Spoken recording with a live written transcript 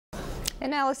And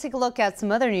now let's take a look at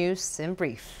some other news in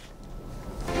brief.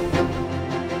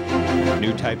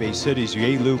 New Taipei City's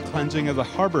Yehliu Cleansing of the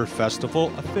Harbor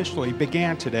Festival officially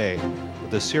began today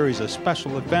with a series of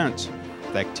special events,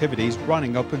 with activities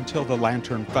running up until the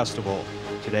Lantern Festival.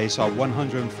 Today saw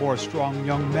 104 strong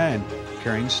young men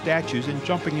carrying statues and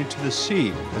jumping into the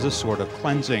sea as a sort of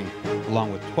cleansing,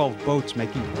 along with 12 boats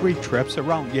making 3 trips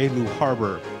around Yehliu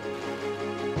Harbor.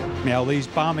 Miaoli's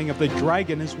bombing of the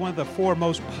Dragon is one of the 4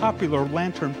 most popular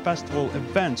Lantern Festival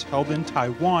events held in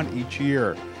Taiwan each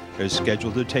year. It is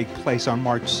scheduled to take place on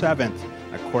March 7th.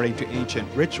 According to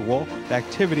ancient ritual, the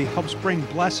activity helps bring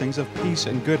blessings of peace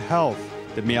and good health.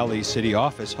 The Miaoli City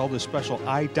Office held a special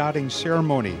eye-dotting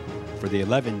ceremony for the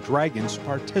 11 dragons to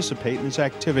participate in this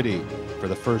activity. For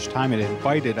the first time, it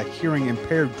invited a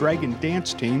hearing-impaired dragon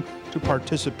dance team to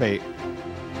participate.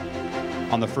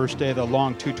 On the first day of the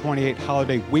long 228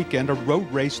 holiday weekend, a road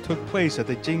race took place at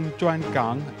the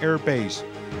Chuan Air Base.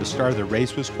 The start of the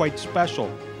race was quite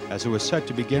special, as it was set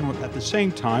to begin at the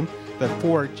same time that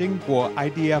 4 Ching-kuo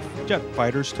IDF jet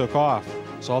fighters took off.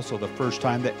 It's also the first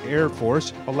time the Air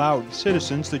Force allowed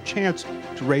citizens the chance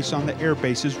to race on the air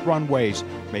base's runways,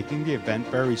 making the event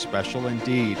very special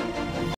indeed.